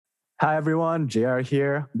Hi everyone, JR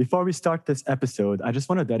here. Before we start this episode, I just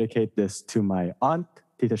want to dedicate this to my aunt,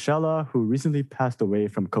 Tita Shella, who recently passed away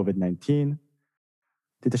from COVID-19.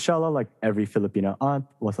 Tita Shella, like every Filipino aunt,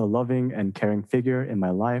 was a loving and caring figure in my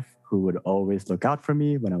life who would always look out for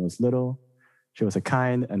me when I was little. She was a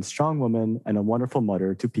kind and strong woman and a wonderful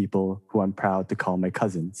mother to people who I'm proud to call my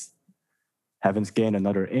cousins. Heaven's gained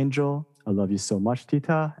another angel. I love you so much,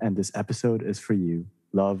 Tita, and this episode is for you.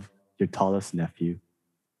 Love, your tallest nephew.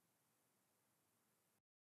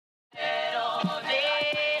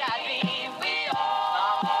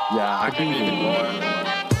 Yeah, I couldn't agree more.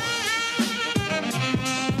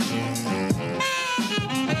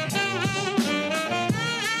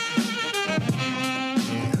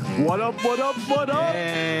 What up, what up, what up?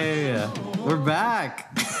 Hey, we're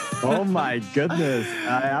back. Oh my goodness.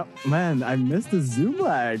 I missed the Zoom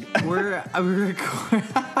lag. We're recording.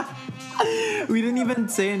 We didn't even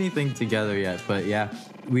say anything together yet, but yeah,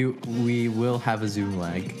 we will have a Zoom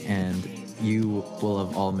lag and you will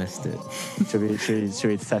have all missed it. Should we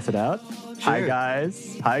test it out? Sure.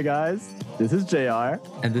 Hi guys. This is JR.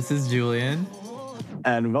 And this is Julian.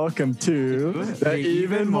 And welcome to the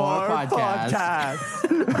Even More podcast.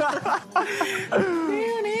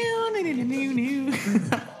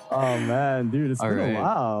 Oh man, dude, it's been a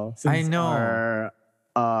while since I know.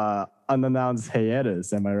 our unannounced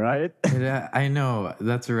hiatus. Am I right? I know,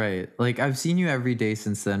 that's right. Like, I've seen you every day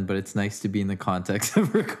since then, but it's nice to be in the context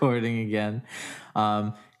of recording again.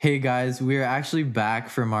 Hey guys, we're actually back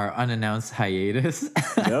from our unannounced hiatus.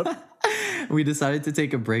 Yep. We decided to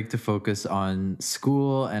take a break to focus on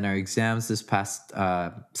school and our exams this past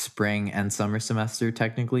spring and summer semester,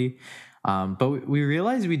 technically. But we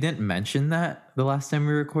realized we didn't mention that the last time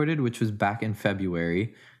we recorded, which was back in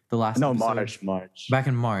February. March. Back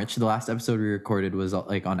in March, the last episode we recorded was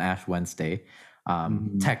like on Ash Wednesday.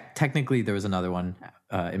 Technically, there was another one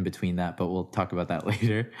in between that, but we'll talk about that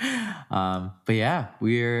later. But yeah,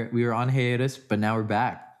 we were on hiatus, but now we're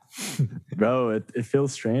back. Bro, it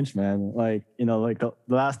feels strange, man. Like, like the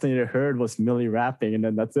last thing you heard was Millie rapping, and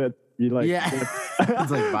then that's it. It's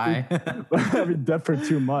like, bye. I've been dead for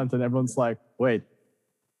 2 months, and everyone's like, wait.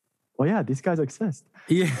 Well, yeah, these guys exist.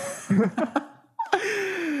 Yeah.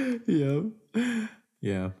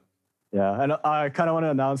 Yeah. And I kind of want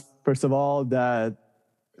to announce, first of all, that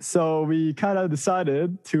so we kind of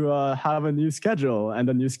decided to have a new schedule. And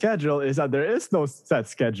the new schedule is that there is no set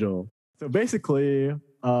schedule. So basically,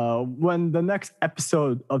 when the next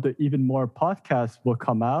episode of the Even More podcast will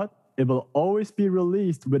come out, it will always be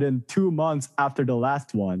released within 2 months after the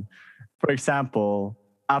last one. For example,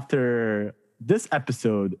 after this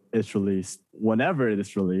episode is released, whenever it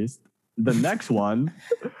is released, the next one,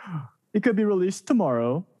 it could be released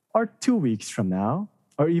tomorrow or 2 weeks from now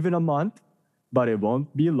or even a month, but it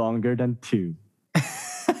won't be longer than 2.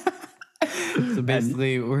 So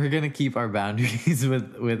basically, we're going to keep our boundaries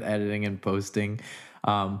with editing and posting,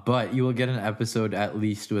 but you will get an episode at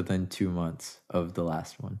least within 2 months of the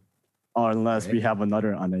last one. Or unless we have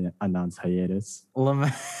another unannounced hiatus. Uh-oh.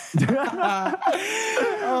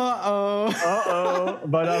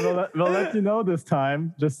 But we'll let you know this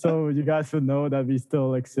time, just so you guys would know that we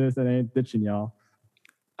still exist and ain't ditching y'all.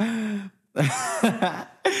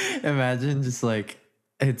 Imagine just like,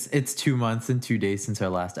 it's 2 months and 2 days since our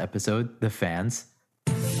last episode. The fans.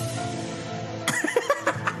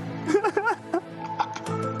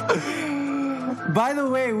 By the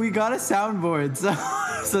way, we got a soundboard,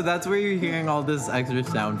 so that's where you're hearing all this extra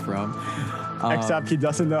sound from. Except he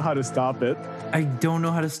doesn't know how to stop it. I don't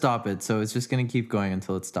know how to stop it, so it's just going to keep going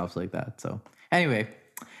until it stops like that. So anyway.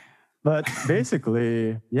 But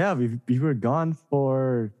basically, yeah, we were gone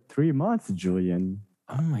for 3 months, Julian.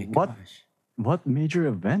 Oh my gosh. What major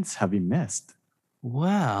events have we missed?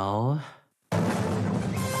 Well...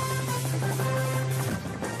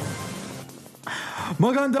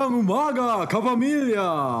 Magandang umaga,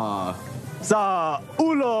 kapamilya! Sa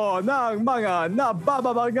ulo ng mga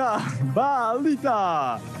nababagang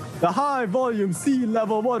balita, the high-volume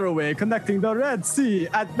sea-level waterway connecting the Red Sea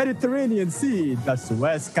and Mediterranean Sea, the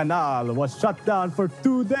Suez Canal, was shut down for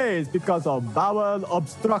 2 days because of bowel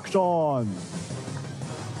obstruction.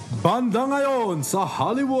 Banda ngayon sa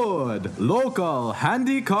Hollywood, local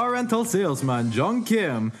handy car rental salesman Jung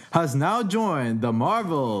Kim has now joined the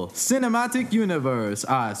Marvel Cinematic Universe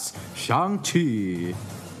as Shang-Chi.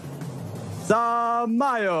 Sa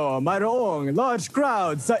Mayo, mayroong large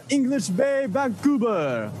crowd sa English Bay,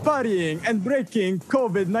 Vancouver, partying and breaking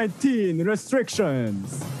COVID-19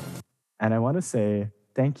 restrictions. And I want to say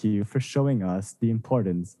thank you for showing us the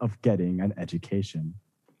importance of getting an education.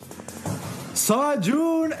 Sa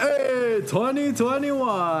June 8,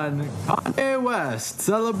 2021, Kanye West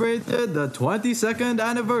celebrated the 22nd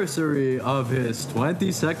anniversary of his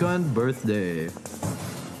 22nd birthday.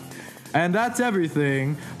 And that's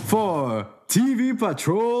everything for TV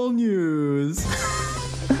Patrol News.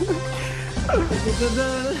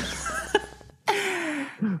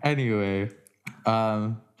 Anyway,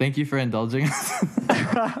 thank you for indulging us.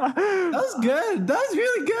 That was good. That was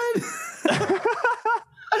really good.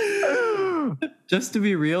 Just to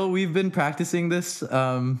be real, we've been practicing this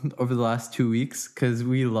over the last 2 weeks because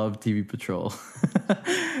we love TV Patrol.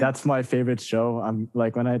 That's my favorite show. I'm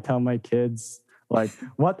like, when I tell my kids, like,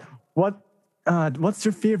 what's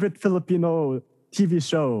your favorite Filipino TV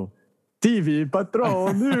show? TV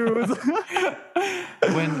Patrol News.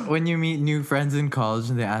 When you meet new friends in college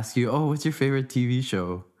and they ask you, "Oh, what's your favorite TV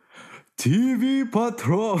show?" TV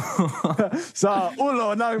Patrol. Sa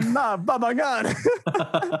ulo ng nababangan.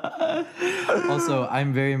 Also,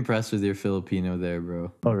 I'm very impressed with your Filipino there,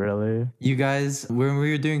 bro. Oh, really? You guys, when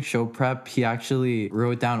we were doing show prep, he actually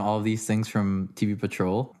wrote down all of these things from TV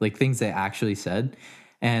Patrol, like things they actually said.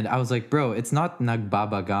 And I was like, bro, it's not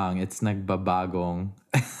nagbabagang, it's nagbabagong.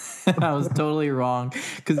 I was totally wrong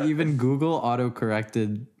because even Google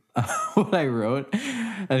auto-corrected what I wrote.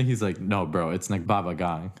 And he's like, no, bro, it's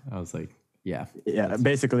nagbabagang. I was like, yeah. Yeah,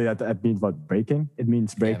 basically that means what? Breaking? It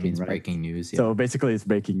means breaking, Yeah, it means right? breaking news. Yeah. So basically it's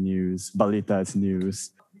breaking news. Balita is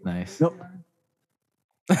news. Nice. No.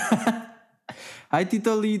 Hi,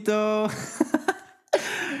 Tito Lito.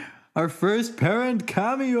 Our first parent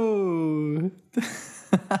cameo.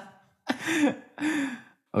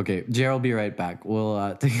 Okay, Jer will be right back.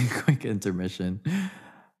 We'll take a quick intermission.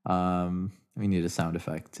 We need a sound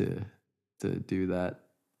effect to do that.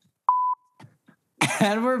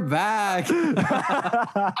 And we're back.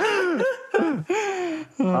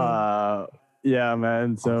 Yeah,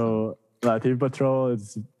 man. So TV Patrol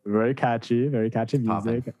is very catchy music.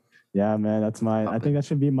 Poppin'. Yeah, man. That's I think that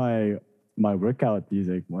should be my workout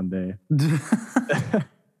music one day.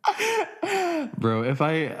 Bro, oh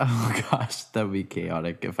gosh, that would be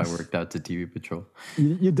chaotic if I worked out to TV Patrol.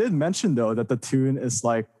 You did mention though that the tune is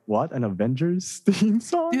like what, an Avengers theme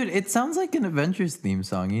song? Dude, it sounds like an Avengers theme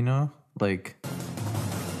song, you know? Like,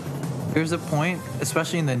 there's a point,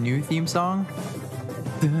 especially in the new theme song.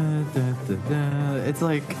 It's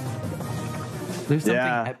like, there's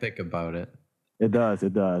something epic about it. It does.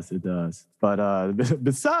 But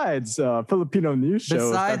besides Filipino news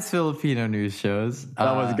shows, Filipino news shows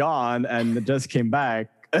that was gone and just came back.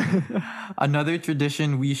 Another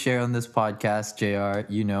tradition we share on this podcast, JR,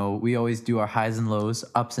 you know, we always do our highs and lows,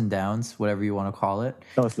 ups and downs, whatever you want to call it.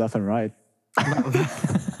 That was left and right.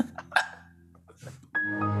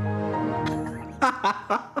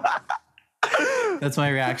 That's my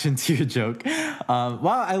reaction to your joke.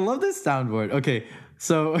 Wow, I love this soundboard. Okay,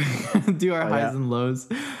 so do our highs and lows.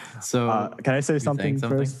 So can I say something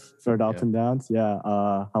first for the ups and downs? Yeah.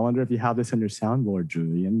 I wonder if you have this on your soundboard,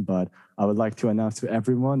 Julian, but I would like to announce to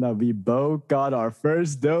everyone that we both got our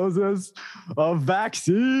first doses of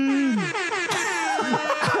vaccine.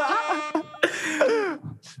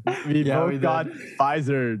 We both got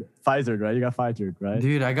Pfizer, right? You got Pfizer, right?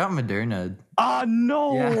 Dude, I got Moderna. Oh,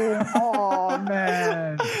 no. Yeah. Oh,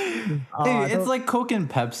 man. Hey, it's like Coke and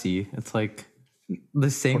Pepsi. It's like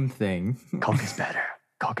the same thing. Coke is better.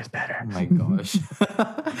 Oh my gosh.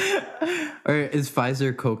 Or is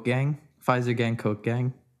Pfizer Coke gang? Pfizer gang, Coke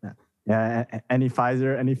gang? Yeah, any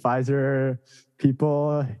Pfizer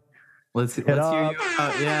people? Let's hear you out.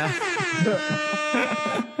 Yeah.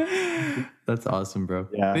 That's awesome, bro.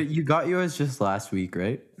 Yeah. But you got yours just last week,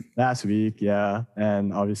 right? Last week, yeah.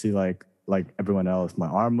 And obviously, like everyone else, my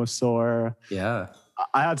arm was sore. Yeah.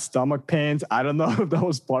 I had stomach pains. I don't know if that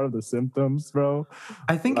was part of the symptoms, bro.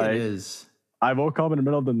 I think it is. I woke up in the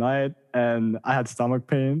middle of the night and I had stomach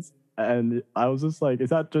pains. And I was just like, is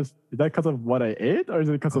that because of what I ate or is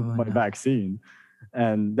it because of my vaccine?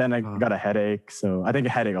 And then I got a headache. So I think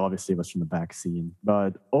a headache obviously was from the vaccine.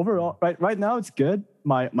 But overall, right now it's good.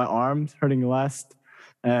 My arm's hurting less.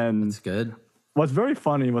 And that's good. What's very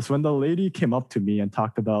funny was when the lady came up to me and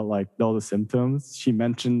talked about like all the symptoms, she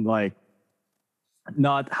mentioned like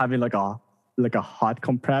not having like a hot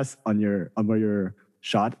compress on where your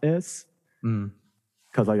shot is.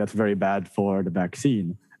 Because like that's very bad for the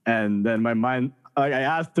vaccine. And then my mind, like I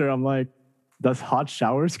asked her, I'm like, does hot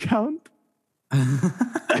showers count?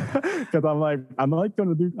 Because I'm like, I don't want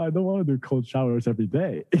to do cold showers every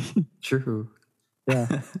day. True.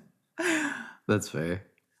 Yeah. That's fair.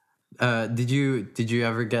 Did you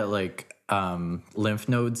ever get like lymph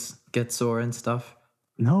nodes get sore and stuff?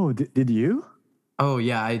 No, did you? Oh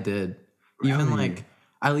yeah, I did. Really? Even like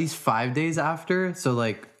at least 5 days after. So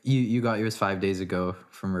like you got yours 5 days ago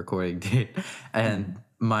from recording date, and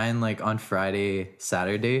mine like on Friday,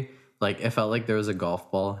 Saturday. Like it felt like there was a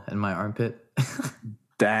golf ball in my armpit.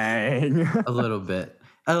 Dang. A little bit.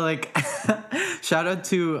 I like shout out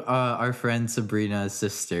to our friend Sabrina's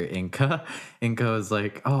sister Inka. Inka was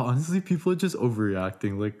like, "Oh, honestly, people are just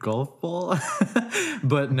overreacting, like golf ball."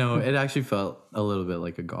 But no, it actually felt a little bit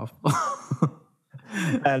like a golf ball.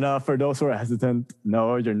 And for those who are hesitant,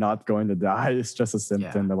 no, you're not going to die. It's just a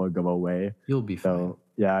symptom Yeah. that will go away. You'll be fine. So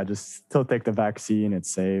yeah, just still take the vaccine.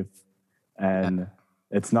 It's safe, and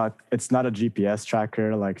it's not a GPS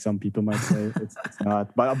tracker like some people might say. It's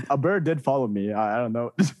not. But a bird did follow me. I don't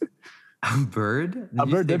know. A bird? A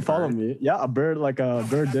bird did follow me. Yeah, a bird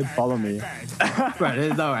did follow me. Right,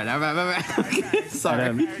 it's all right. Okay, sorry.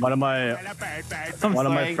 And then one of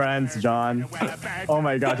my friends, John. Oh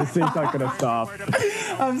my gosh, this thing's not gonna stop.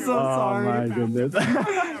 I'm so sorry. Oh my goodness.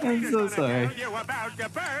 I'm so sorry.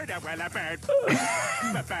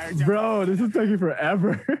 Bro, this is taking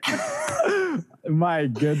forever. My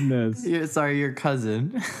goodness. Sorry, your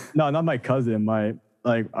cousin. No, not my cousin.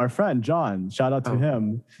 Our friend John. Shout out to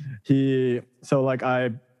him.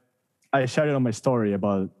 I shared it on my story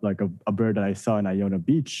about like a bird that I saw in Iona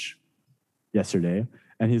Beach yesterday,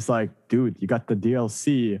 and he's like, "Dude, you got the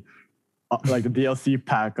DLC, like the DLC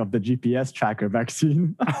pack of the GPS tracker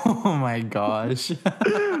vaccine." Oh my gosh.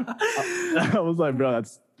 I was like,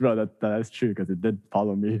 that's true because it did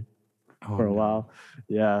follow me for a while.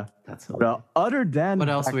 Yeah. That's Well, other than what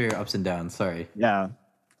else were your ups and downs? Sorry. Yeah.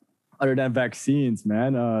 Other than vaccines,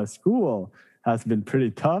 man, school has been pretty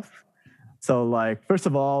tough. So, like, first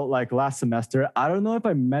of all, like last semester, I don't know if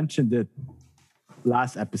I mentioned it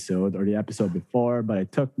last episode or the episode before, but I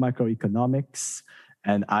took microeconomics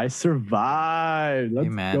and I survived.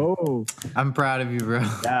 Let's go. I'm proud of you, bro.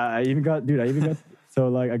 Yeah, I even got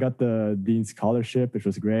I got the Dean Scholarship, which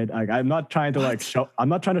was great. Like, I'm not trying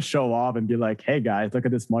to show off and be like, hey guys, look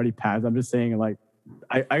at this smarty pants. I'm just saying like,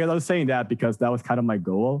 I was saying that because that was kind of my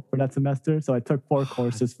goal for that semester. So I took 4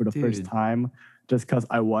 courses for the first time just because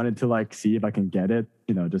I wanted to like see if I can get it,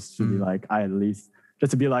 just to be like,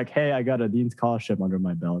 just to be like, hey, I got a Dean Scholarship under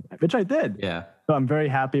my belt, which I did. Yeah. So I'm very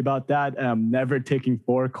happy about that. And I'm never taking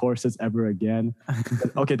 4 courses ever again.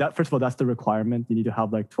 Okay, first of all, that's the requirement. You need to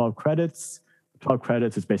have like 12 credits. 12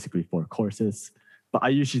 credits is basically 4 courses. But I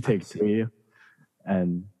usually take 3.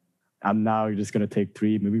 And I'm now just going to take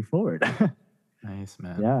 3 moving forward. Nice,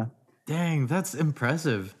 man. Yeah. Dang, that's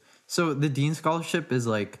impressive. So the Dean Scholarship is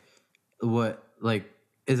like, what, like,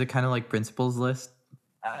 is it kind of like principal's list?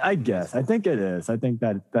 I guess. I think it is. I think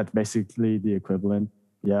that's basically the equivalent.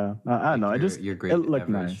 Yeah. I don't know. It looked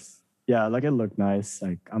nice. Yeah, like it looked nice.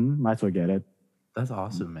 Like I might as well get it. That's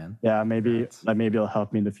awesome, man. Yeah, maybe it'll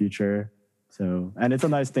help me in the future. So, and it's a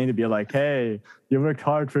nice thing to be like, hey, you worked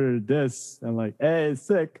hard for this. And like, hey,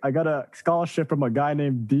 sick. I got a scholarship from a guy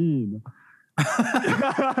named Dean.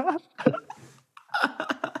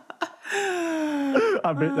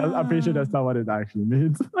 I'm pretty sure that's not what it actually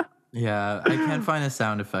means. Yeah, I can't find a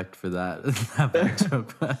sound effect for that. That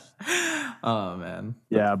matchup. Oh man.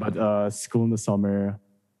 Yeah, but school in the summer,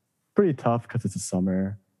 pretty tough because it's a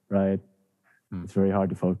summer, right? It's very hard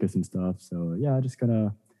to focus and stuff. So yeah, just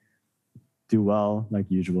gonna do well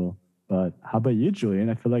like usual. But how about you, Julian?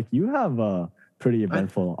 I feel like you have a pretty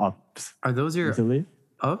eventful ups. Are those your recently?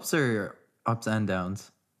 Ups or your ups and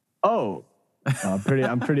downs? Oh, I'm pretty.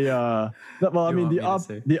 Well, I mean, the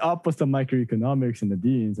up was the microeconomics and the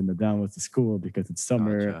deans, and the down was the school because it's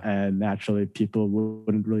summer, and naturally people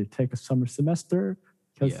wouldn't really take a summer semester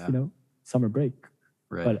because summer break.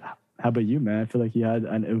 Right. But how about you, man? I feel like you had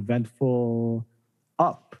an eventful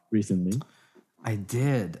up recently. I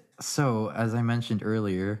did. So, as I mentioned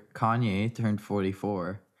earlier, Kanye turned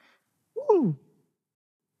 44. Woo!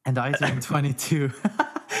 And I turned 22.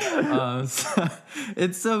 So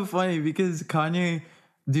it's so funny because Kanye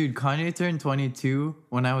turned 22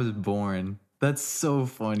 when I was born. That's so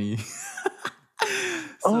funny.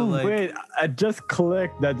 Wait, I just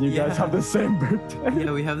clicked that you guys have the same birthday.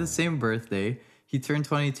 Yeah, we have the same birthday. He turned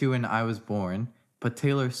 22 when I was born, but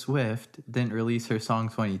Taylor Swift didn't release her song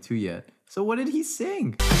 22 yet. So what did he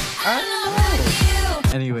sing? I don't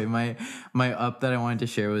know. Anyway, my up that I wanted to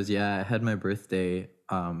share was, I had my birthday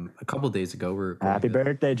a couple days ago. Happy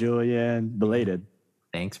birthday, Julian. Belated.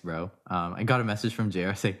 Thanks, bro. I got a message from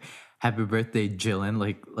JR saying, happy birthday, Jillian,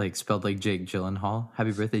 like spelled like Jake Gyllenhaal.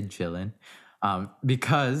 Happy birthday, Jillian.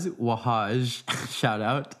 Because Wahaj, shout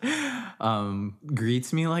out,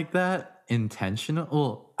 greets me like that intentional.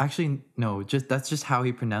 Well, actually, no, that's just how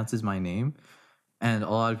he pronounces my name. And a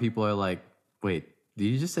lot of people are like, wait, did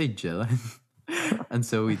you just say Jillian? And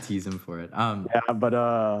so we tease him for it. Yeah, but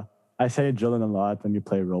I say Jillian a lot when we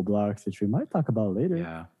play Roblox, which we might talk about later.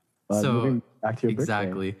 Yeah. But So moving back to your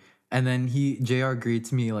exactly. And then JR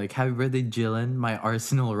greets me like, "Happy birthday, Jillian, my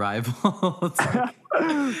Arsenal rival." It's like,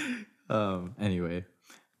 anyway.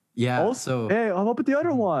 Yeah. Also, so hey, how about the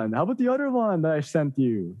other one? How about the other one that I sent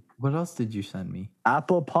you? what else did you send me?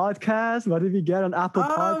 Apple Podcast. What did we get on Apple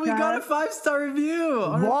Podcast? Oh, we got a 5-star review.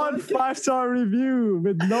 On One 5-star review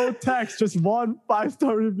with no text, just one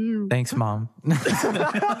 5-star review. Thanks, Mom.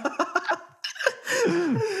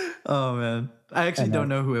 Oh man, I actually don't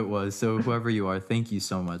know who it was. So whoever you are, thank you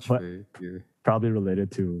so much for your. Probably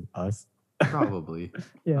related to us. Probably.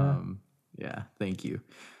 Yeah. Yeah. Thank you.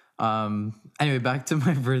 Anyway, back to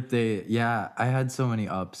my birthday. Yeah, I had so many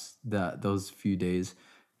ups those few days,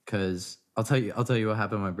 because I'll tell you what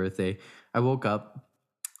happened on my birthday. I woke up.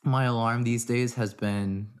 My alarm these days has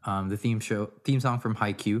been the theme song from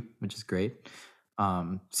Haikyuu, which is great.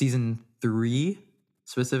 Season 3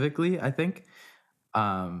 specifically, I think.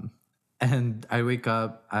 And I wake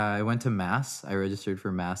up. I went to mass. I registered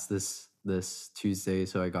for mass this Tuesday,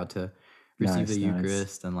 so I got to receive the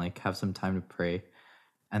Eucharist and like have some time to pray.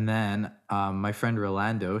 And then my friend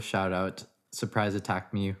Rolando, shout out, surprise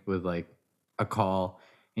attacked me with like a call.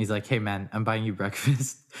 He's like, "Hey man, I'm buying you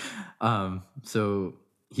breakfast." So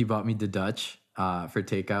he bought me the Dutch for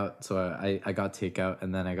takeout. So I got takeout,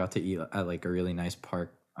 and then I got to eat at like a really nice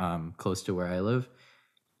park close to where I live.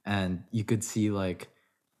 And you could see like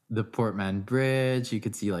the Portman Bridge, you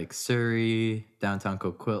could see like Surrey, downtown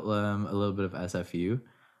Coquitlam, a little bit of SFU.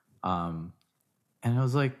 And I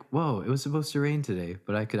was like, whoa, it was supposed to rain today,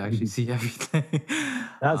 but I could actually see everything.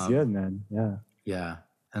 That's good, man. Yeah. Yeah.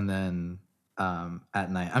 And then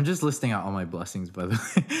at night, I'm just listing out all my blessings, by the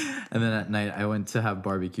way. And then at night, I went to have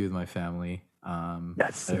barbecue with my family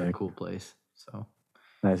That's at a cool place. So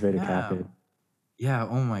nice way to cap it. Yeah.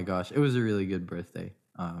 Oh my gosh. It was a really good birthday.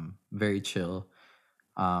 Very chill.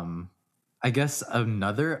 I guess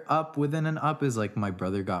another up within an up is like my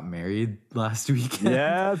brother got married last weekend.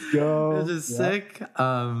 Yeah, let's go. It was just sick.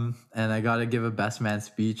 And I got to give a best man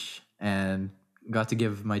speech and got to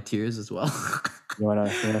give my tears as well. You wanna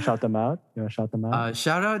shout them out?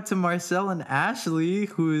 Shout out to Marcel and Ashley,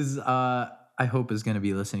 who's I hope is gonna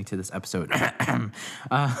be listening to this episode.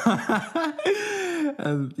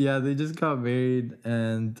 Yeah, they just got married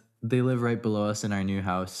and they live right below us in our new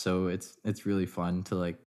house, so it's really fun to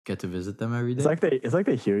like get to visit them every day. It's like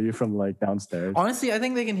they hear you from like downstairs. Honestly, I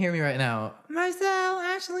think they can hear me right now. Marcel,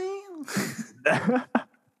 Ashley,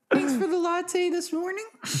 thanks for the latte this morning.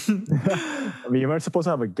 I mean, you weren't supposed to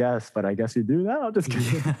have a guest, but I guess you do now. Just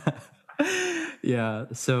kidding. Yeah.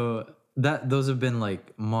 So those have been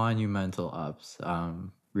like monumental ups,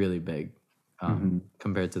 really big,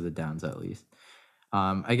 compared to the downs at least.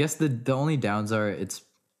 I guess the only downs are it's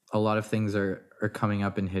a lot of things are coming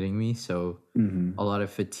up and hitting me. So a lot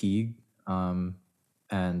of fatigue,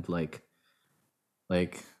 and like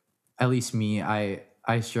at least me, I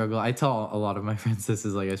struggle. I tell a lot of my friends this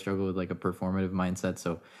is like I struggle with like a performative mindset.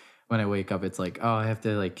 So when I wake up, it's like, oh, I have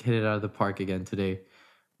to like hit it out of the park again today.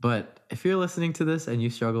 But if you're listening to this and you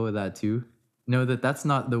struggle with that too, know that that's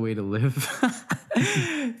not the way to live.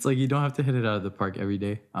 It's like you don't have to hit it out of the park every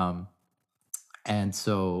day. And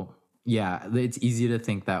so, yeah, it's easy to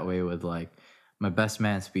think that way with like my best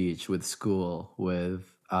man speech, with school,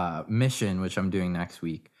 with mission, which I'm doing next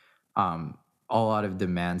week. A lot of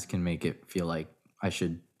demands can make it feel like I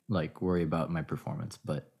should like worry about my performance.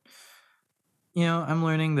 But, you know, I'm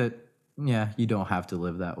learning that, yeah, you don't have to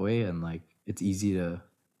live that way. And like, it's easy to,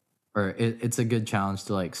 or it's a good challenge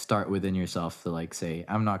to like start within yourself to like say,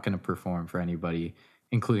 I'm not going to perform for anybody,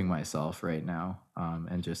 including myself right now.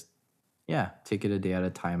 And just, yeah, take it a day at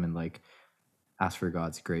a time and like ask for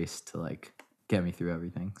God's grace to like get me through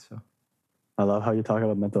everything. So I love how you talk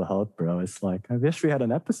about mental health, bro. It's like, I wish we had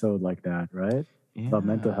an episode like that, right? yeah. About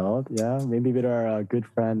mental health. Yeah. Maybe with our good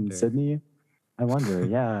friend, Sydney. I wonder.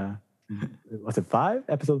 Yeah. Was it 5?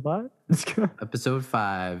 Episode 5? Episode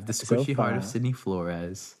 5, The Squishy Heart of Sydney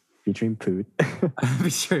Flores. Featuring Poot.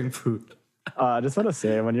 Featuring Poot. I just want to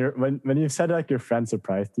say, when you said like your friend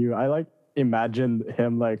surprised you, I like imagined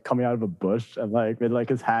him like coming out of a bush and like with like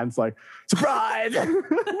his hands like, surprise!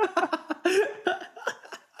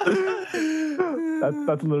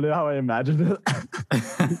 That's literally how I imagined it.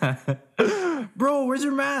 Bro, where's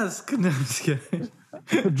your mask? No, I'm just kidding.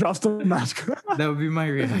 Drops the mask. That would be my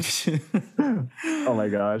reaction. Oh my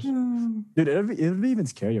gosh. Dude, it'd be even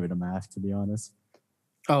scarier with a mask, to be honest.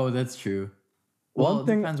 Oh, that's true. Well, it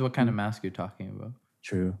depends what kind of mask you're talking about.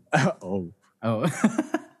 True. Oh. Oh.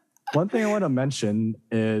 One thing I want to mention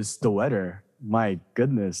is the weather. My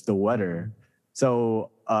goodness, the weather.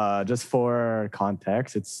 So just for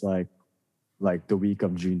context, it's like the week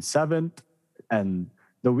of June 7th and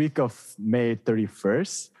the week of May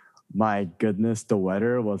 31st. My goodness, the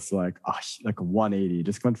weather was like 180.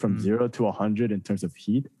 Just went from 0 to 100 in terms of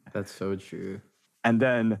heat, That's so true. and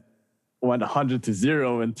then went 100 to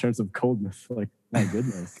 0 in terms of coldness. Like, my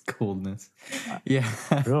goodness, Coldness. Yeah.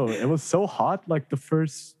 bro, it was so hot. Like the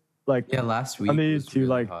first Yeah, last week Sunday was to really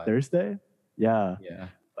like hot. Thursday. Yeah. Yeah.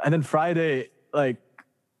 And then Friday, like,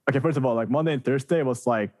 okay, first of all, like Monday and Thursday was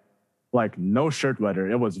like no shirt weather.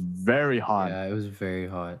 It was very hot. Yeah, it was very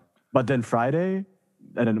hot. But then Friday,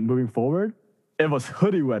 and then moving forward, it was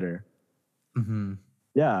hoodie weather. Mm-hmm.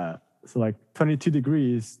 Yeah. So like 22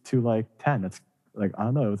 degrees to like 10. That's like, I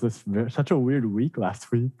don't know. It was just such a weird week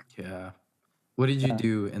last week. Yeah. What did you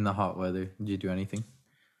do in the hot weather? Did you do anything?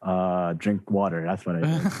 Drink water. That's what I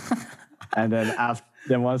did. And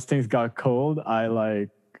then once things got cold, I like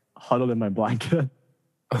huddled in my blanket.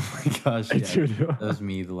 Oh my gosh. I Yeah. do. That was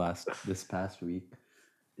me this past week.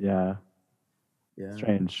 Yeah. Yeah.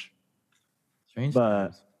 Strange. Strange But-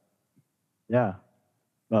 times. Yeah.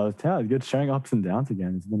 Well, it's good sharing ups and downs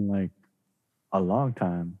again. It's been like a long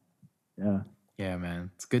time. Yeah. Yeah,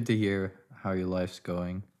 man. It's good to hear how your life's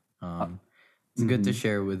going. It's good to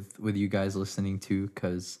share with you guys listening too,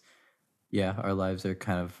 because yeah, our lives are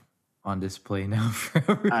kind of on display now for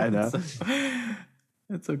everyone. I know. So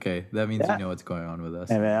it's okay. That means Yeah. you know what's going on with us.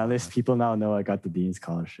 Hey man, at least people now know I got the Dean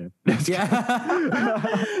Scholarship.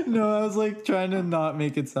 Yeah. No, I was like trying to not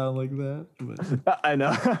make it sound like that. But I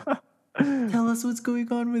know. tell us what's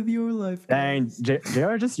going on with your life. Dang, guys.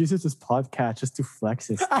 JR just uses this podcast just to flex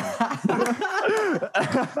his stuff.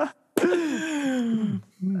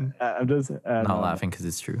 I'm just Not laughing because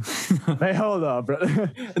it's true. Hey, hold up, bro.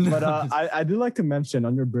 But I do like to mention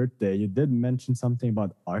on your birthday, you did mention something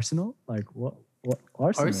about Arsenal. Like what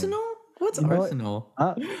Arsenal? Arsenal? What's You know what? Arsenal?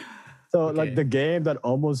 So Okay. like the game that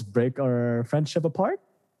almost break our friendship apart.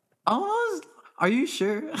 Almost. Are you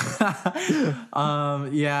sure?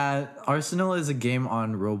 Yeah, Arsenal is a game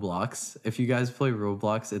on Roblox. If you guys play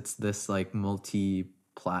Roblox, it's this like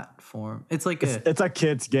multi-platform. It's like It's a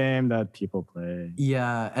kids game that people play.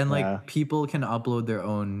 yeah, and like Yeah. people can upload their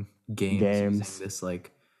own games Games. using this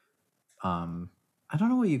like I don't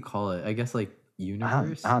know what you call it. I guess like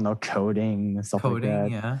universe I don't know, coding and stuff coding,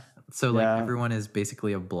 like that. yeah. So like Yeah. everyone is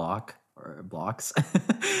basically a block or blocks.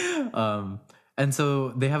 And so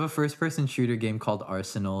they have a first person shooter game called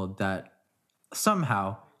Arsenal that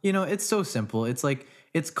somehow, you know, it's so simple. It's like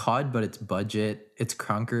it's COD, but it's budget. It's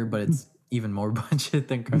Crunker, but it's even more budget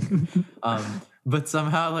than Crunker. But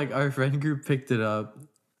somehow like our friend group picked it up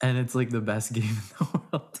and it's like the best game in the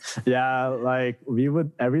world. Yeah, like we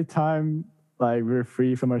would every time like we were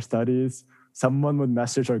free from our studies, someone would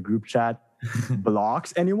message our group chat,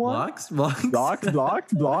 blocks anyone?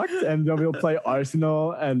 Blocked, and then we'll play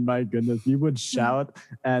Arsenal. And my goodness, we would shout,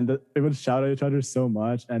 and we would shout at each other so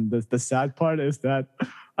much. And the sad part is that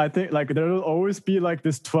I think like there will always be like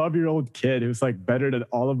this 12-year-old kid who's like better than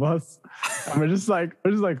all of us. And we're just like,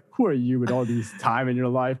 who are you with all these time in your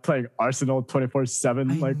life playing Arsenal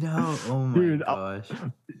 24/7? I Like, know. Oh my dude, gosh.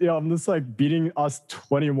 you know, I'm just like beating us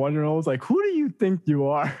 21-year-olds. Like, who do you think you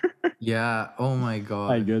are? Yeah. Oh my gosh.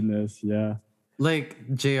 My goodness, yeah.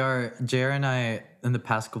 Like JR and I in the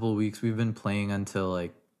past couple of weeks we've been playing until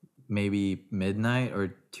like maybe midnight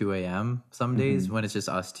or 2 a.m. some days when it's just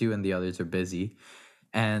us two and the others are busy.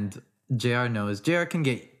 And JR knows JR can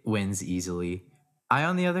get wins easily. I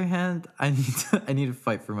on the other hand, I need to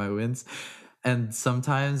fight for my wins. And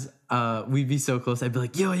sometimes we'd be so close. I'd be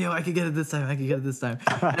like, yo, I could get it this time.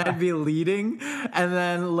 And I'd be leading. And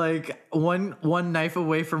then like one knife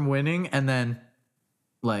away from winning. And then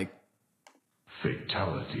like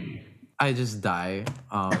Fatality. I just die.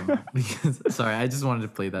 Because sorry, I just wanted to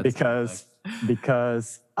play that.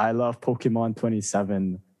 Because I love Pokemon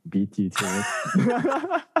 27 BT too.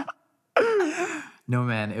 No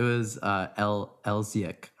man, it was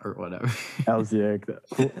Elziak or whatever.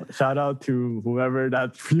 Elziak. Shout out to whoever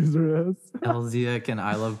that user is. Elziak and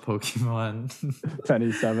I love Pokemon.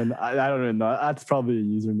 27. I don't even know. That's probably a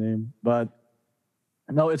username. But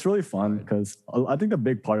no, it's really fun because I think the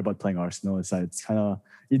big part about playing Arsenal is that it's kind of,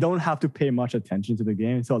 you don't have to pay much attention to the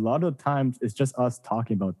game. So a lot of the times it's just us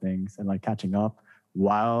talking about things and like catching up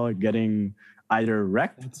while getting either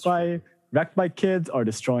wrecked by kids or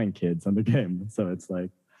destroying kids on the game. So it's like,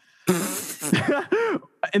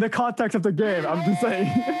 in the context of the game, I'm just saying.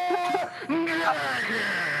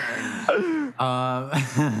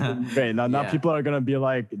 Great. Now yeah. people are gonna be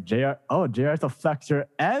like, JR. Oh, JR's a flexor,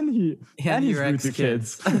 and he's rude wrecks to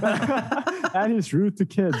kids. And he's rude to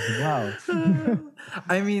kids. Wow.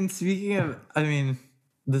 I mean,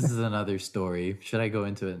 this is another story. Should I go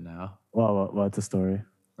into it now? Well, what's the story?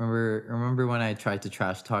 Remember when I tried to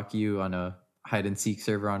trash talk you on a hide and seek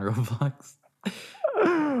server on Roblox?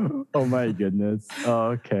 Oh my goodness.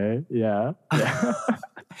 Oh, okay. Yeah. I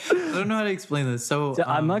don't know how to explain this. So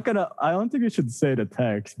I don't think you should say the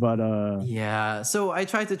text, but yeah. So I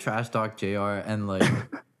tried to trash talk JR and like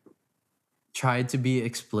tried to be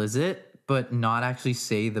explicit, but not actually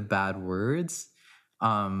say the bad words.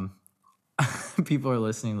 People are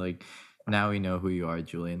listening like, now we know who you are,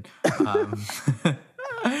 Julian.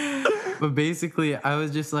 But basically I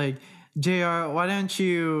was just like, JR, why don't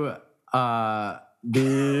you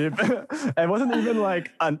beep. It wasn't even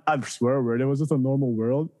like a swear word. It was just a normal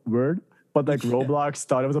word. But like Roblox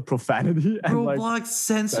thought it was a profanity. And Roblox like,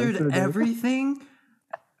 censored everything.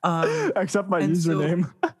 Except my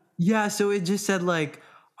username. Yeah, so it just said like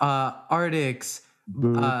Artix,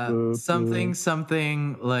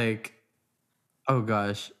 something like, oh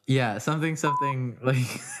gosh, yeah, something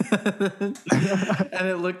like, and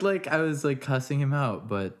it looked like I was like cussing him out,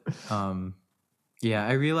 but yeah,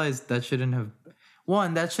 I realized that shouldn't have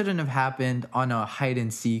happened on a hide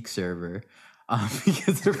and seek server.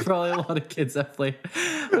 Because there are probably a lot of kids that play.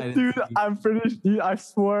 Dude, I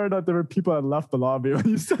swear that there were people that left the lobby when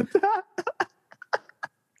you said that.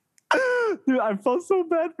 Dude, I felt so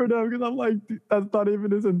bad for them because I'm like, that's not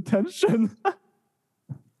even his intention.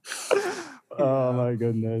 Oh my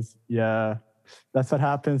goodness. Yeah. That's what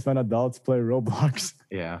happens when adults play Roblox.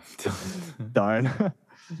 Yeah. Darn.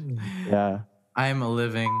 Yeah. I'm a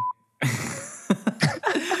living.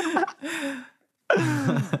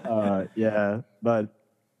 Yeah, but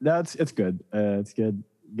it's good. It's good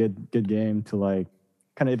game to like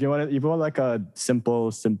kind of if you want like a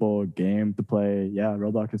simple game to play. Yeah,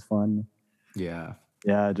 Roblox is fun. Yeah.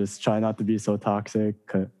 Yeah, just try not to be so toxic.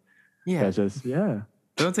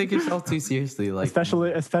 Don't take yourself too seriously, like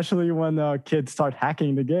especially when kids start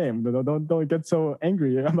hacking the game. Don't get so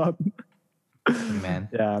angry about. Man.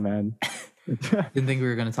 Yeah, man. Didn't think we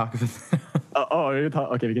were gonna talk about that.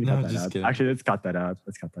 Okay, we can cut that out. Kidding. Actually, let's cut that out.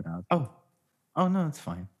 Oh no, it's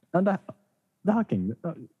fine. And the hacking.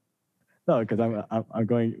 No, because I'm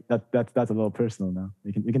going. That's a little personal now.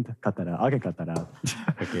 We can cut that out. I can cut that out.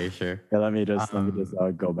 Okay, sure. Yeah, let me just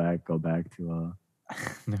go back to.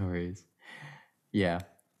 No worries. Yeah.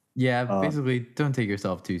 Basically, don't take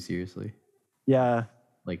yourself too seriously. Yeah.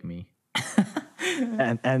 Like me.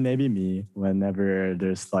 and maybe me whenever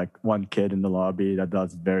there's like one kid in the lobby that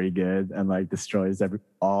does very good and like destroys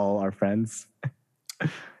all our friends.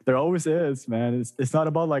 There always is, man. It's not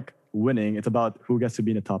about like winning. It's about who gets to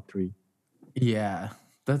be in the top 3. Yeah,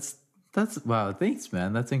 that's wow. Thanks,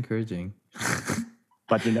 man. That's encouraging.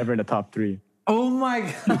 But you're never in the top 3. Oh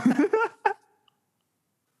my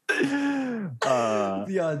god!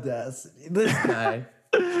 The audacity, this guy.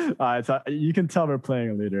 So you can tell we're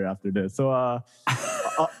playing later after this. So,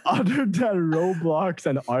 other than Roblox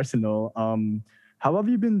and Arsenal, how have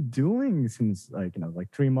you been doing since like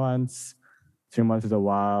 3 months? 3 months is a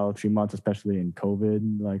while. 3 months, especially in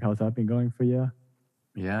COVID. Like, how's that been going for you?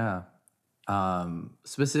 Yeah.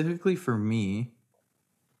 Specifically for me,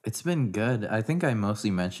 it's been good. I think I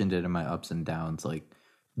mostly mentioned it in my ups and downs. Like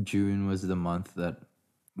June was the month that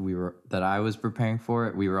I was preparing for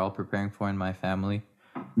it. We were all preparing for in my family.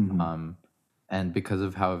 Mm-hmm. And because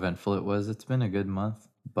of how eventful it was, it's been a good month.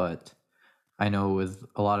 But I know with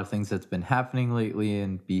a lot of things that's been happening lately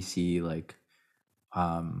in BC, like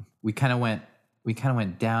we kind of went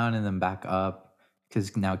down and then back up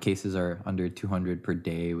because now cases are under 200 per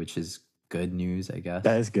day, which is good news, I guess.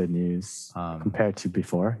 That is good news compared to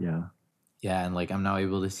before. Yeah. Yeah, and like I'm now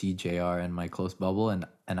able to see JR in my close bubble and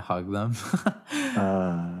hug them.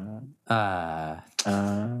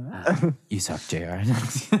 You suck, JR.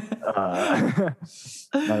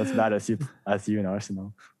 Not as bad as you in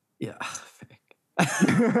Arsenal. Yeah.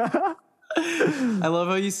 I love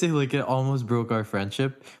how you say like it almost broke our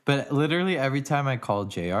friendship, but literally every time I call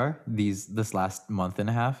JR this last month and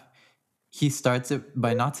a half, he starts it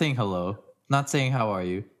by not saying hello, not saying how are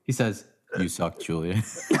you. He says, "You suck, Julian."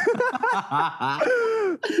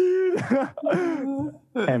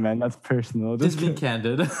 Hey man, that's personal. Just be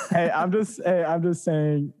candid. Hey, I'm just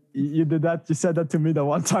saying you did that. You said that to me the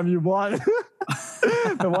one time you won.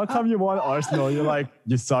 The one time you won Arsenal, you're like,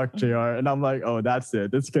 "You suck, JR," and I'm like, "Oh, that's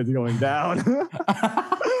it. This kid's going down."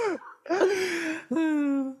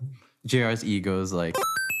 JR's ego is like,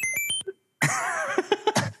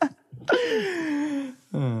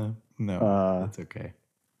 no. okay.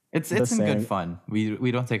 It's Just in good saying. fun.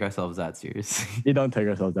 We don't take ourselves that seriously. We don't take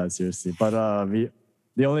ourselves that seriously. But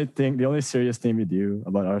the only serious thing we do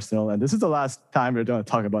about Arsenal, and this is the last time we're going to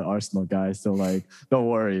talk about Arsenal, guys. So like, don't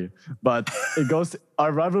worry. But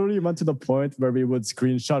our rivalry went to the point where we would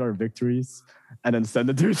screenshot our victories and then send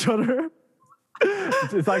it to each other.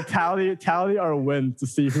 It's like tally our wins to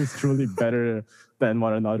see who's truly better than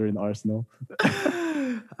one another in Arsenal.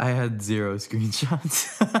 I had 0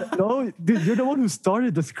 screenshots. No, dude, you're the one who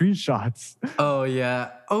started the screenshots. Oh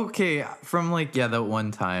yeah. Okay. From like that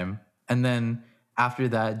one time. And then after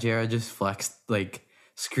that, Jara just flexed like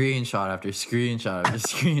screenshot after screenshot after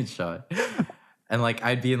screenshot. And like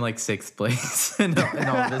I'd be in like 6th place in all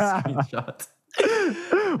the screenshots.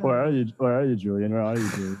 Where are you, Julian? Where are you,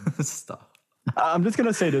 Julian? Stop. I'm just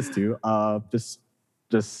gonna say this too. Just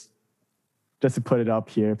to put it out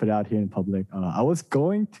here in public. I was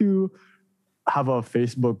going to have a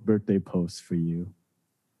Facebook birthday post for you.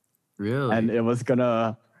 Really? And it was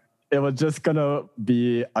just gonna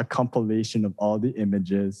be a compilation of all the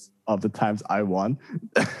images of the times I won.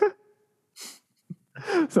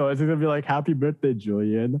 So it's gonna be like, happy birthday,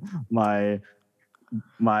 Julian, my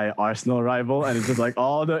Arsenal rival, and it's just like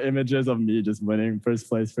all the images of me just winning first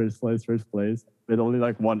place, with only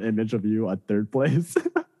like one image of you at 3rd place.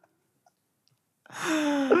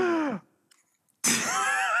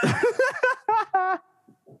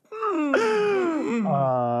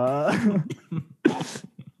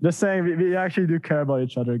 Just saying, we actually do care about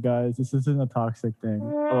each other, guys. This isn't a toxic thing.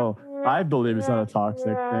 Oh, I believe it's not a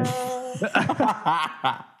toxic thing.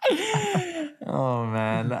 Oh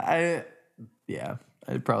man, I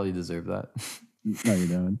probably deserve that. No, you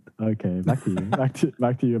don't. Okay, back to you.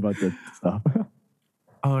 Back to you about this stuff.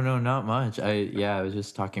 Oh no, not much. I was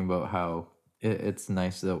just talking about how it's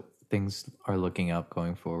nice that things are looking up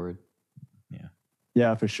going forward.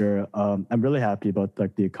 Yeah, for sure. I'm really happy about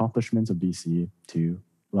like the accomplishments of BC too.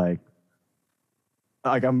 Like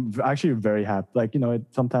I'm actually very happy. Like,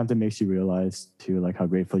 sometimes it makes you realize too, like how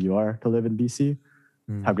grateful you are to live in BC,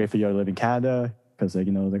 how grateful you are to live in Canada, because like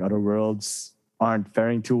other worlds aren't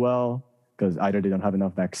faring too well because either they don't have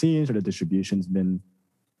enough vaccines or the distribution's been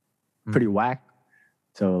pretty whack.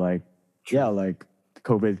 So like, like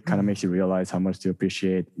COVID kind of makes you realize how much to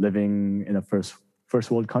appreciate living in a first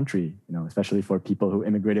world country, especially for people who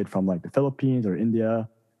immigrated from like the Philippines or India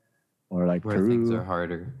or like where Peru. Things are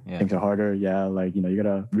harder. Yeah. Things are harder. Yeah. Like, you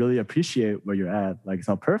gotta really appreciate where you're at. Like, it's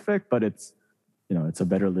not perfect, but it's, it's a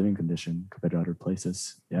better living condition compared to other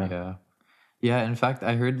places. Yeah. Yeah. Yeah. In fact,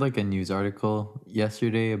 I heard like a news article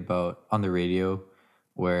yesterday on the radio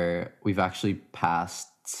where we've actually passed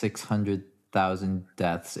 600,000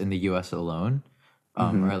 deaths in the US alone.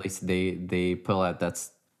 Or at least they pull out that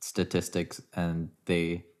statistics, and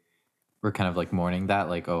they were kind of like mourning that,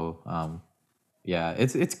 like,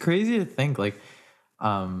 it's crazy to think, like,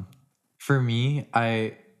 for me,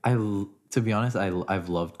 to be honest, I've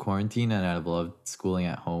loved quarantine and I've loved schooling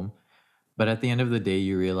at home, but at the end of the day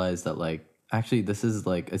you realize that like actually this is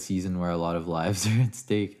like a season where a lot of lives are at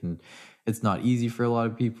stake, and it's not easy for a lot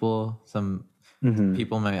of people. Some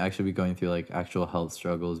people might actually be going through like actual health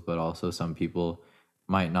struggles, but also some people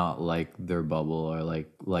might not like their bubble or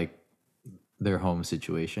like their home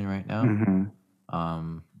situation right now.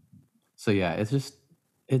 So yeah,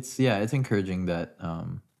 it's encouraging that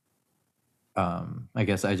I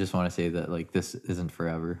guess I just want to say that like this isn't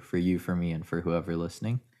forever for you, for me, and for whoever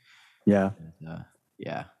listening. Yeah. And,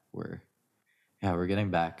 we're getting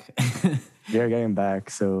back. We're getting back.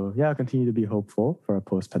 So yeah, continue to be hopeful for a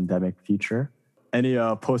post-pandemic future. Any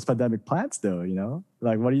post-pandemic plans though,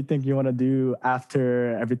 Like, what do you think you want to do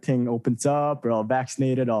after everything opens up? We're all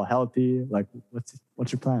vaccinated, all healthy. Like,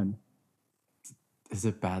 what's your plan? Is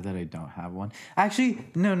it bad that I don't have one? Actually,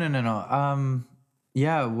 no.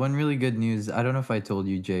 Yeah, one really good news. I don't know if I told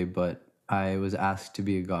you, Jay, but I was asked to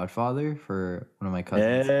be a godfather for one of my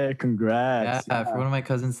cousins. Hey, congrats. Yeah, for one of my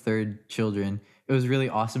cousin's 3rd children. It was really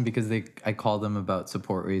awesome because I called them about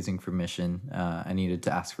support raising for mission. I needed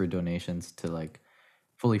to ask for donations to like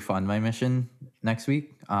fully fund my mission next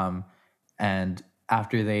week. And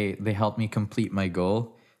after they helped me complete my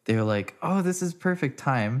goal, they were like, "Oh, this is perfect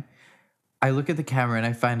time." I look at the camera and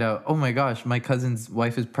I find out, oh my gosh, my cousin's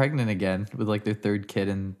wife is pregnant again with like their 3rd kid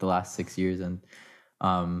in the last 6 years, and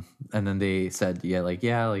then they said, we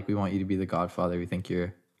want you to be the godfather. We think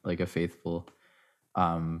you're like a faithful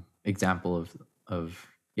example of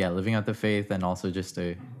living out the faith, and also just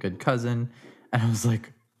a good cousin. And I was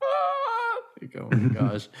like, oh my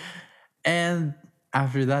gosh. And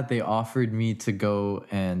after that, they offered me to go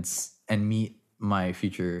and meet my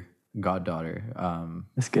future goddaughter.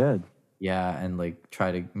 That's good. Yeah, and like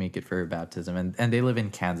try to make it for her baptism. And they live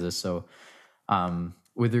in Kansas, so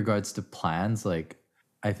with regards to plans, like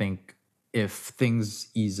I think if things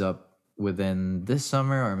ease up within this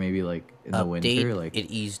summer or maybe like in the winter, like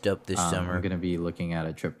it eased up this summer. I'm gonna be looking at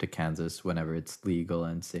a trip to Kansas whenever it's legal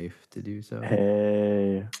and safe to do so.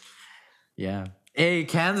 Hey, Yeah. Hey,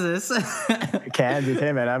 Kansas. Kansas.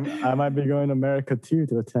 Hey, man, I might be going to America too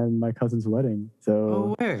to attend my cousin's wedding. So,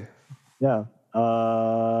 Oh, where? yeah,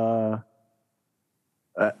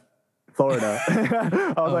 Florida.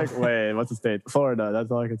 I was like, wait, what's the state? Florida.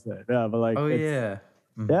 That's all I can say. Yeah, but like, Oh, it's-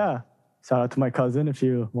 yeah. yeah. Shout out to my cousin if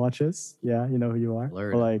she watches. Yeah, you know who you are.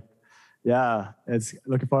 Florida. But like, yeah, it's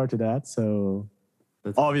looking forward to that. So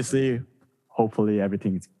That's obviously, hopefully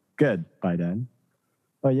everything's good by then.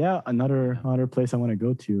 But yeah, another place I want to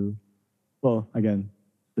go to. Well, again,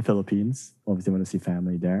 the Philippines. Obviously, want to see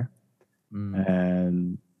family there,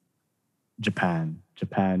 and Japan.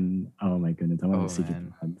 Oh my goodness, I want to see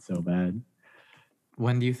Japan so bad.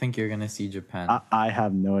 When do you think you're gonna see Japan? I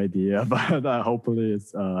have no idea, but hopefully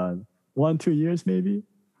it's 1-2 years maybe.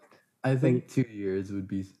 I think 2 years would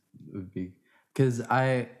be because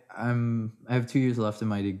I have 2 years left in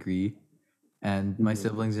my degree, and my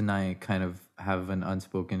siblings and I kind of have an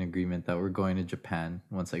unspoken agreement that we're going to Japan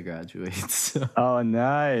once I graduate. So Oh,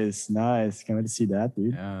 nice. Can't wait to see that,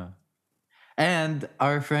 dude. yeah, and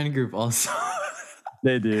our friend group also.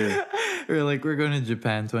 They do. we're going to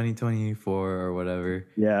Japan 2024 or whatever.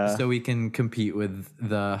 Yeah. So we can compete with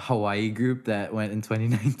the Hawaii group that went in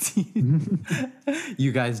 2019.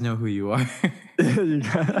 You guys know who you are.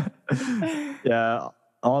 Yeah.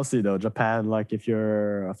 Honestly though, Japan, like if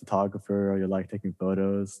you're a photographer or you like taking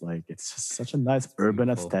photos, like it's just such a nice urban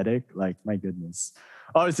beautiful. aesthetic. Like my goodness.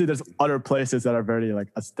 Obviously there's other places that are very like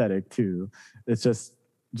aesthetic too. It's just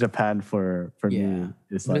Japan for me.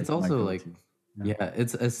 It's But like it's my also go-to. like yeah,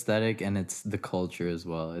 it's aesthetic and it's the culture as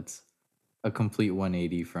well. It's a complete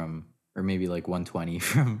 180 from, or maybe like 120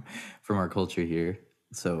 from our culture here.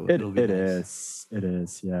 So it'll be nice. It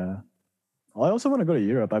is, yeah. I also want to go to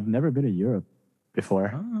Europe. I've never been to Europe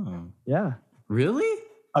before. Oh, Yeah. really?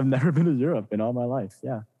 I've never been to Europe in all my life.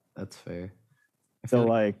 Yeah. That's fair. I So feel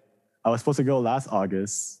like I was supposed to go last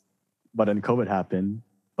August, but then COVID happened.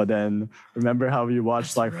 But then remember how we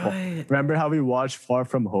watched remember how we watched Far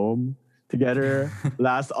From Home together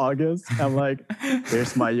last August? I'm like,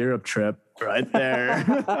 here's my Europe trip right there.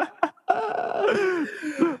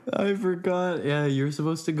 I forgot. Yeah, you were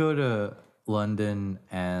supposed to go to London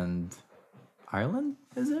and Ireland,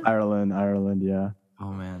 is it? Ireland, yeah.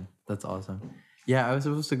 Oh man, that's awesome. Yeah, I was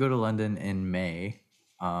supposed to go to London in May,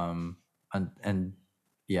 and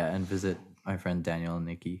visit my friend Daniel and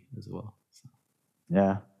Nikki as well. So.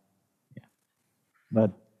 Yeah.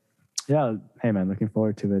 But yeah, hey man, looking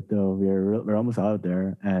forward to it though. We're almost out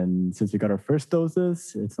there, and since we got our first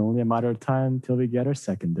doses, it's only a matter of time till we get our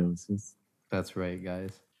second doses. That's right,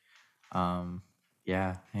 guys.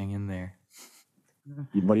 Yeah, hang in there.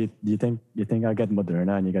 What do you think? You think I'll get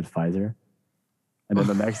Moderna and you get Pfizer? And then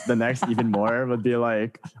the next even more would be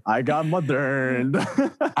like, I got moderned.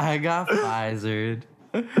 I got Pfizered.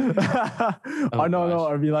 Oh no,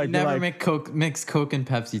 I'd be like, you never mix Coke and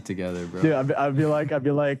Pepsi together, bro. Dude, I'd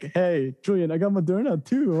be like, hey, Julian, I got Moderna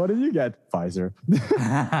too. What did you get? Pfizer.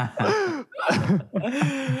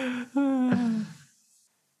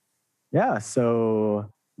 Yeah,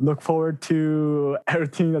 so look forward to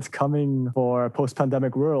everything that's coming for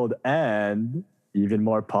post-pandemic world and even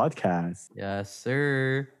more podcasts. Yes,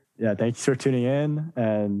 sir. Yeah, thanks for tuning in.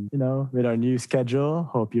 And, with our new schedule,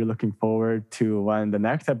 hope you're looking forward to when the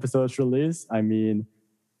next episode's released. I mean,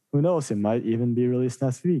 who knows? It might even be released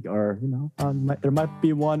next week, or, there might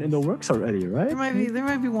be one in the works already, right? There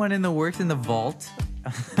might be one in the works in the vault.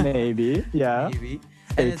 Maybe, yeah. Maybe.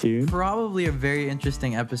 Stay and tuned. It's probably a very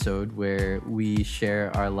interesting episode where we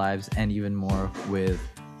share our lives and even more with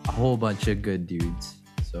a whole bunch of good dudes.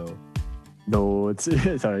 So no, it's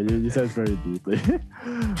sorry, you said it very deeply.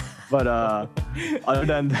 But other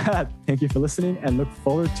than that, thank you for listening and look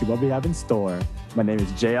forward to what we have in store. My name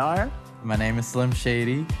is JR. My name is Slim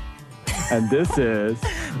Shady. And this is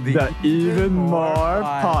the Even More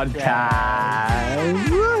Podcast.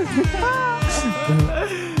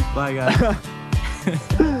 Bye, guys.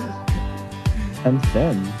 And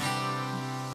then